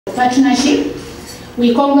partnership.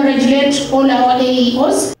 We congratulate all our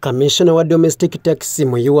AEOs. Commissioner wa Domestic Tax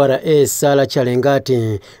mu URA Sala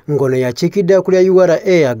Chalengati ngono yachikidde kulya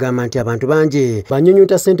URA agamba nti abantu bangi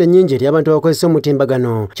banyunyuta sente nyingi eri abantu abakozesa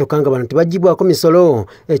omutimbagano kyokka nga bano tebagibwako misolo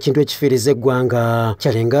ekintu ekifiiriza eggwanga.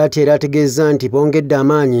 Chalengati era ategeeza nti bongedde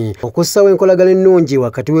amaanyi okussawo enkolagana ennungi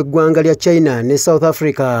wakati w'eggwanga lya China ne South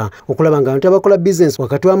Africa okulaba nga abantu abakola bizinesi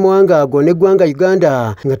wakati w'amawanga ago n'eggwanga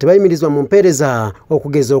Uganda nga tebayimirizwa mu mpeereza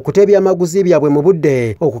okugeza okuteebya amaguzi byabwe mu budde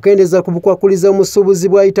okukendeza ku bukwakuliza omusuubuzi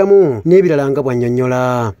bw'ayitamu n'ebirala nga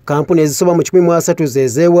bwannyonnyola. Kampuni ezisoba mu 13 ze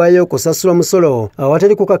zeewaayo okusasula omusolo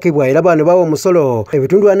awatali kukakibwa era bano bawa omusolo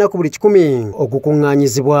ebitundu 4 ku buli 10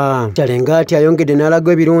 ogukuŋŋaanyizibwa. Chalengati ayongedde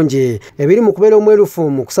n'alaga ebirungi ebiri mu kubeera omwerufu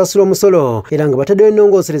mu kusasula omusolo era nga bataddewo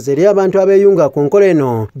ennongoosereza eri abantu abeeyunga ku nkola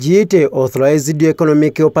eno giyite authorized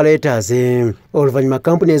economic operators. Oluvannyuma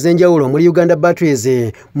kampuni ez'enjawulo muri Uganda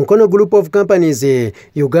Batteries, Mukono Group of Companies,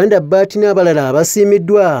 Uganda Bat n'abalala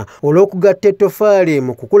abasiimiddwa olw'okugatta ettofaali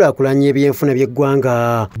mu kukulaakulanya ebyenfuna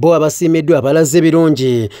by'eggwanga. Bo abasiimiddwa balaze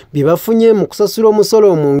ebirungi bye bafunye mu kusasula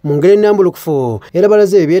omusolo mu ngeri ennambulukufu era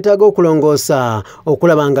balaze bye byetaaga okulongoosa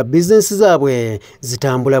okulaba nga bizinesi zaabwe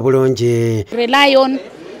zitambula bulungi. Rely on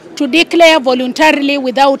to declare voluntarily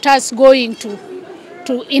without us going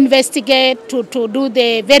to investigate, to do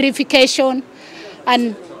the verification,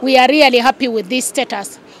 and we are really happy with this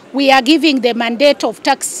status. We are giving the mandate of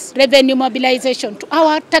tax revenue mobilization to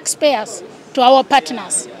our taxpayers, to our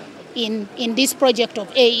partners in this project of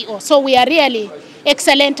AEO. So we are really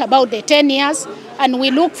excellent about the 10 years, and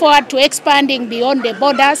we look forward to expanding beyond the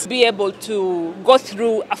borders. Be able to go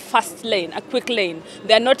through a fast lane, a quick lane.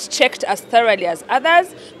 They are not checked as thoroughly as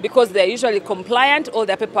others because they are usually compliant. All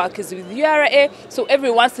their paperwork is with URA. So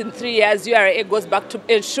every once in 3 years, URA goes back to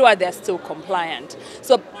ensure they are still compliant.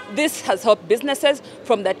 So this has helped businesses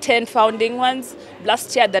from the 10 founding ones.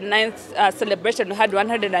 Last year, the 9th celebration, we had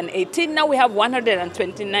 118. Now we have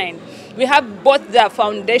 129. We have both the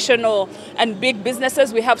foundational and big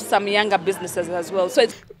businesses. We have some younger businesses as well. So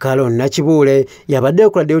it's Kalo Nachibuule yabadde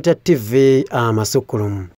okola Delta TV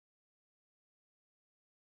Amasukulumu.